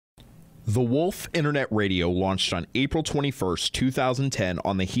The Wolf Internet Radio launched on April 21st, 2010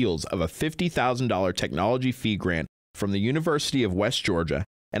 on the heels of a $50,000 technology fee grant from the University of West Georgia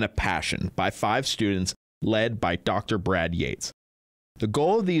and a passion by 5 students led by Dr. Brad Yates. The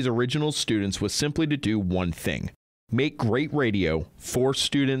goal of these original students was simply to do one thing: make great radio for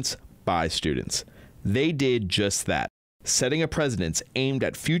students by students. They did just that, setting a precedent aimed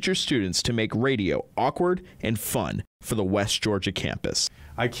at future students to make radio awkward and fun for the West Georgia campus.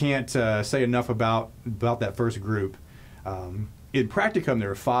 I can't say enough about that first group. In practicum, there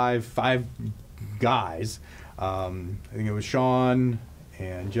were five guys. I think it was Sean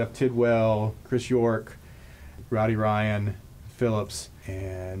and Jeff Tidwell, Chris York, Roddy Ryan, Phillips,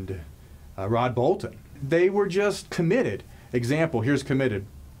 and Rod Bolton. They were just committed. Example, here's committed.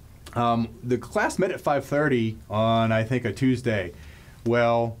 The class met at 5:30 on, I think, a Tuesday.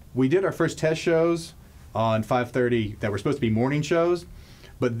 Well, we did our first test shows on 5:30 that were supposed to be morning shows,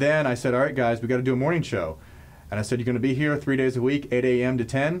 but then I said, all right, guys, we got to do a morning show. And I said, you're going to be here 3 days a week, 8 a.m. to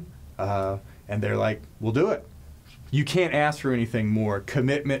 10? And they're like, we'll do it. You can't ask for anything more.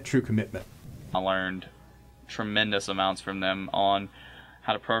 Commitment, true commitment. I learned tremendous amounts from them on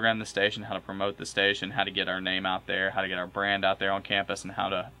how to program the station, how to promote the station, how to get our name out there, how to get our brand out there on campus, and how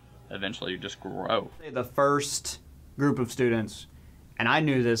to eventually just grow. The first group of students, and I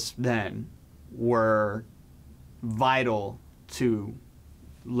knew this then, were vital to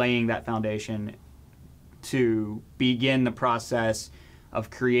laying that foundation to begin the process of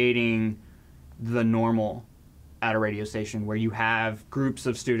creating the normal at a radio station, where you have groups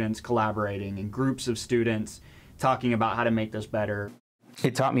of students collaborating and groups of students talking about how to make this better.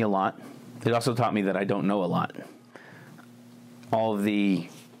 It taught me a lot. It also taught me that I don't know a lot. All of the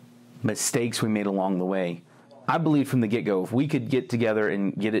mistakes we made along the way. I believed from the get-go, if we could get together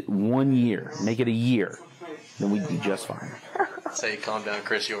and get it 1 year, make it a year, then we'd be just fine. Say, calm down,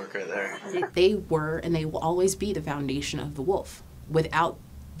 Chris York right there. They were, and they will always be, the foundation of the Wolf. Without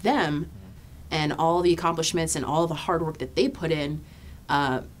them and all the accomplishments and all the hard work that they put in,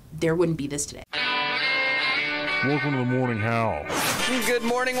 there wouldn't be this today. Welcome to the Morning Howl. Good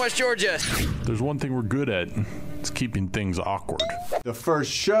morning, West Georgia. There's one thing we're good at. It's keeping things awkward. The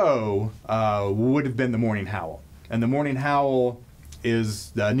first show would have been the Morning Howl. And the Morning Howl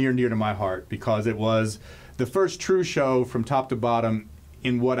is near and dear to my heart because it was the first true show from top to bottom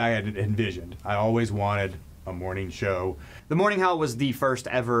in what I had envisioned. I always wanted a morning show. The Morning Howl was the first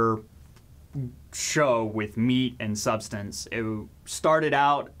ever show with meat and substance. It started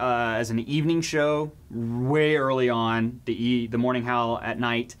out as an evening show way early on, the Morning Howl at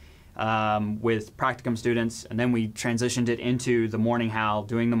night with practicum students, and then we transitioned it into the Morning Howl,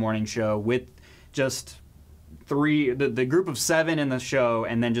 doing the morning show with just the group of 7 in the show,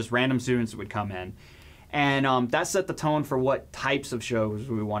 and then just random students that would come in. And that set the tone for what types of shows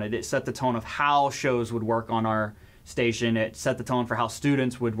we wanted. It set the tone of how shows would work on our station. It set the tone for how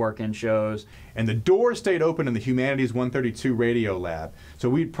students would work in shows. And the doors stayed open in the Humanities 132 radio lab. So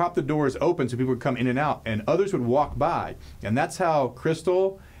we'd prop the doors open so people would come in and out, and others would walk by. And that's how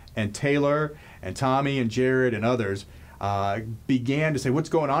Crystal and Taylor and Tommy and Jared and others began to say, what's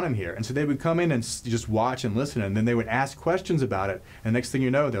going on in here? And so they would come in and just watch and listen, and then they would ask questions about it. And the next thing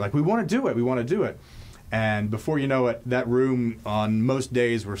you know, they're like, we want to do it, we want to do it. And before you know it, that room on most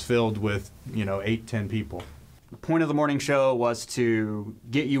days was filled with, 8, 10 people. The point of the morning show was to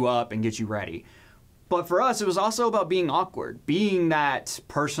get you up and get you ready. But for us, it was also about being awkward, being that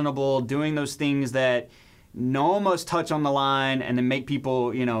personable, doing those things that almost touch on the line and then make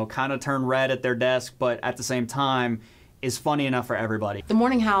people, kind of turn red at their desk, but at the same time is funny enough for everybody. The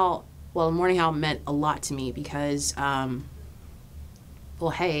Morning Howl meant a lot to me because, it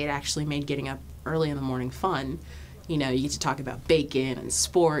actually made getting up early in the morning fun. You get to talk about bacon and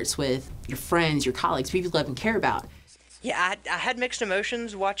sports with your friends, your colleagues, people you love and care about. Yeah, I had mixed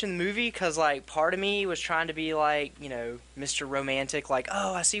emotions watching the movie because, part of me was trying to be, Mr. Romantic,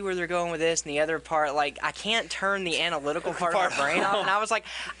 oh, I see where they're going with this, and the other part, I can't turn the analytical part of my brain off, and I was like,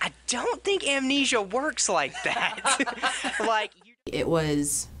 I don't think amnesia works like that. It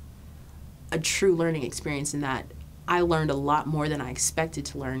was a true learning experience in that I learned a lot more than I expected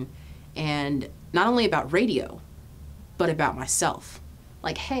to learn, and not only about radio, but about myself.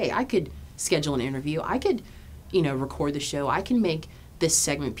 Hey, I could schedule an interview, I could record the show, I can make this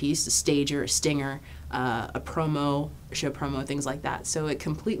segment piece, a stager, a stinger, a promo, a show promo, things like that. So it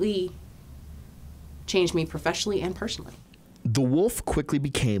completely changed me professionally and personally. The Wolf quickly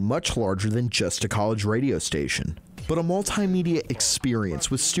became much larger than just a college radio station, but a multimedia experience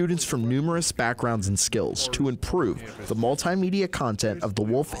with students from numerous backgrounds and skills to improve the multimedia content of the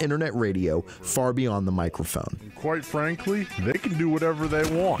Wolf Internet Radio far beyond the microphone. Quite frankly, they can do whatever they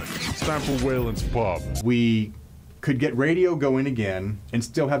want. It's time for Whalen's Pub. We could get radio going again and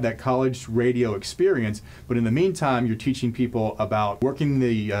still have that college radio experience, but in the meantime you're teaching people about working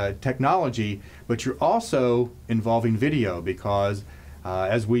the technology, but you're also involving video because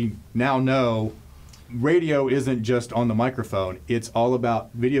as we now know, radio isn't just on the microphone. It's all about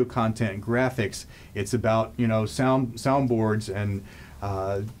video content and graphics. It's about, you know, soundboards and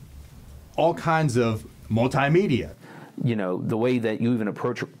all kinds of multimedia. You know, the way that you even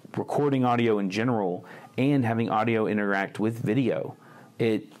approach recording audio in general and having audio interact with video,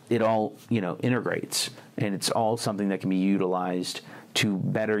 it all, you know, integrates, and it's all something that can be utilized to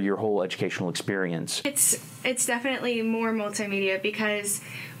better your whole educational experience. It's definitely more multimedia because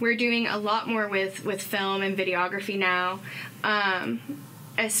we're doing a lot more with film and videography now.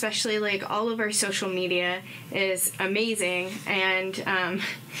 Especially like all of our social media is amazing, and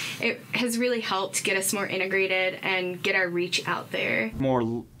it has really helped get us more integrated and get our reach out there. More,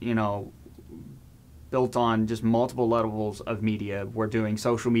 you know, built on just multiple levels of media. We're doing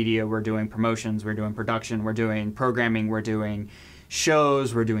social media, we're doing promotions, we're doing production, we're doing programming, we're doing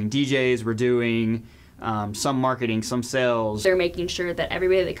shows, we're doing DJs, we're doing some marketing, some sales. They're making sure that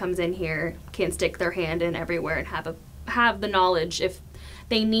everybody that comes in here can stick their hand in everywhere and have the knowledge if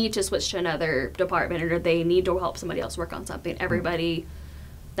they need to switch to another department or they need to help somebody else work on something. Everybody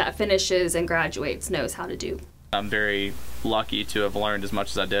that finishes and graduates knows how to do. I'm very lucky to have learned as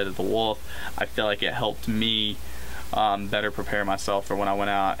much as I did at the Wolf. I feel like it helped me better prepare myself for when I went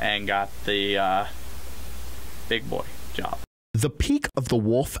out and got the big boy job. The peak of the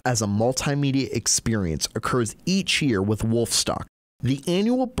Wolf as a multimedia experience occurs each year with Wolfstock, the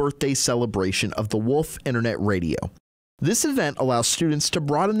annual birthday celebration of the Wolf Internet Radio. This event allows students to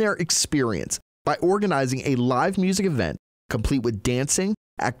broaden their experience by organizing a live music event complete with dancing,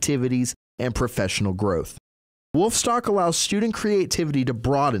 activities, and professional growth. Wolfstock allows student creativity to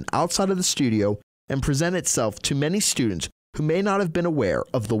broaden outside of the studio and present itself to many students who may not have been aware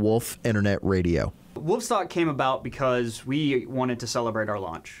of the Wolf Internet Radio. Wolfstock came about because we wanted to celebrate our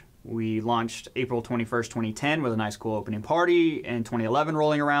launch. We launched April 21st, 2010 with a nice cool opening party, and 2011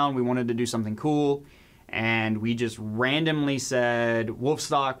 rolling around. We wanted to do something cool, and we just randomly said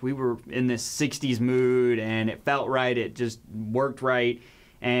Wolfstock. We were in this 60s mood, and it felt right. It just worked right.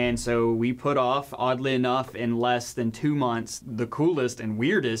 And so we put off, oddly enough, in less than 2 months, the coolest and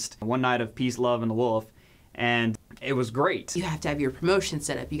weirdest One Night of Peace, Love, and the Wolf. And it was great. You have to have your promotion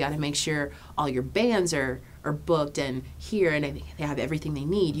set up. You got to make sure all your bands are booked and here and they have everything they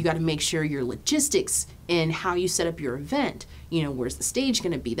need. You got to make sure your logistics and how you set up your event, you know, where's the stage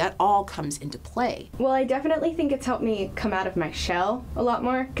going to be, that all comes into play. Well, I definitely think it's helped me come out of my shell a lot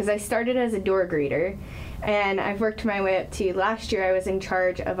more because I started as a door greeter and I've worked my way up to last year I was in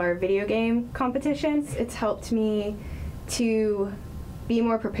charge of our video game competitions. It's helped me to be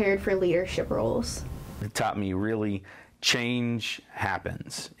more prepared for leadership roles. It taught me really change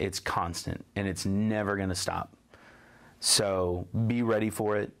happens. It's constant and it's never going to stop. So be ready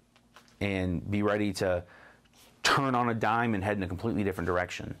for it and be ready to turn on a dime and head in a completely different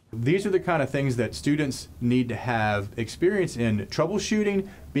direction. These are the kind of things that students need to have experience in: troubleshooting,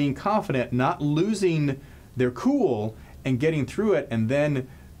 being confident, not losing their cool and getting through it, and then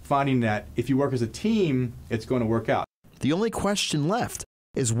finding that if you work as a team, it's going to work out. The only question left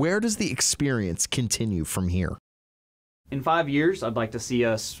is where does the experience continue from here? In 5 years, I'd like to see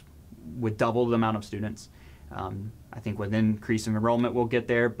us with double the amount of students. I think with increase in enrollment, we'll get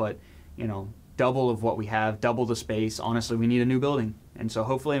there, but you know, double of what we have, double the space. Honestly, we need a new building. And so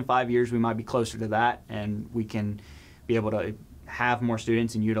hopefully in 5 years, we might be closer to that and we can be able to have more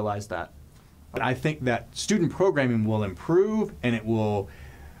students and utilize that. But I think that student programming will improve, and it will,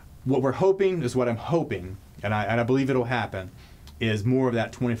 what we're hoping is what I'm hoping, and I believe it'll happen, is more of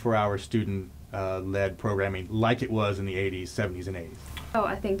that 24-hour student-led programming like it was in the 80s, 70s, and 80s. Oh,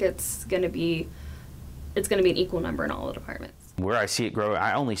 I think it's going to be an equal number in all the departments. Where I see it grow,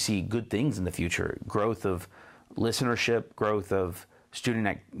 I only see good things in the future. Growth of listenership, growth of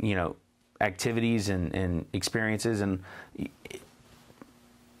student, activities and experiences, and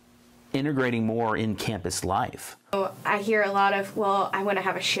integrating more in campus life. I hear a lot of, well, I want to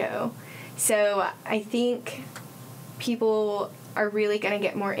have a show. So I think people are really going to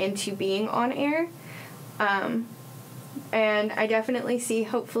get more into being on air. And I definitely see,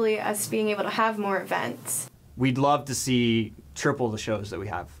 hopefully, us being able to have more events. We'd love to see triple the shows that we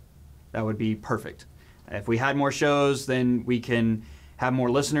have. That would be perfect. If we had more shows, then we can have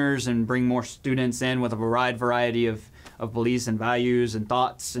more listeners and bring more students in with a wide variety of beliefs and values and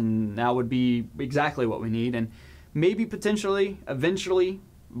thoughts, and that would be exactly what we need. And maybe potentially, eventually,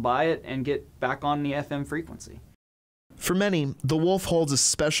 buy it and get back on the FM frequency. For many, The Wolf holds a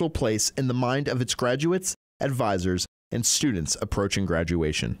special place in the mind of its graduates, advisors, and students approaching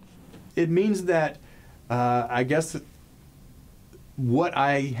graduation. It means that, I guess, what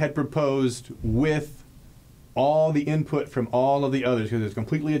I had proposed with all the input from all of the others, because it's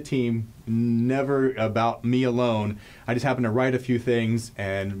completely a team, never about me alone. I just happened to write a few things,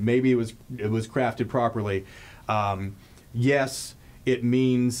 and maybe it was crafted properly. Yes, it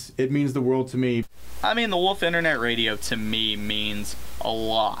means the world to me. I mean, the Wolf Internet Radio to me means a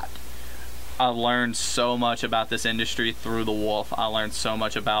lot. I learned so much about this industry through the Wolf. I learned so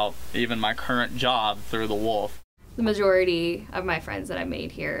much about even my current job through the Wolf. The majority of my friends that I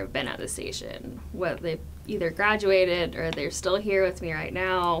made here have been at the station. Whether they've either graduated or they're still here with me right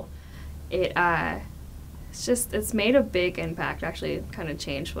now. It's made a big impact, actually kind of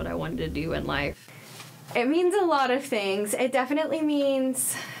changed what I wanted to do in life. It means a lot of things. It definitely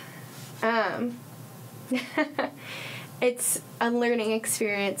means it's a learning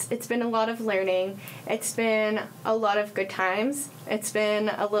experience. It's been a lot of learning. It's been a lot of good times. It's been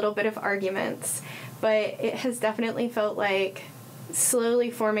a little bit of arguments. But it has definitely felt like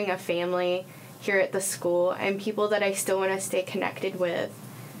slowly forming a family here at the school and people that I still want to stay connected with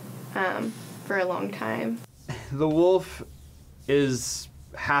for a long time. The Wolf is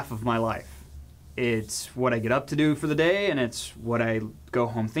half of my life. It's what I get up to do for the day, and it's what I go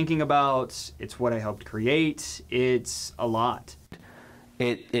home thinking about. It's what I helped create. It's a lot.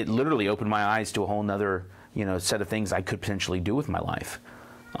 It literally opened my eyes to a whole nother, set of things I could potentially do with my life.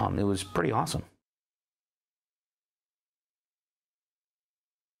 It was pretty awesome.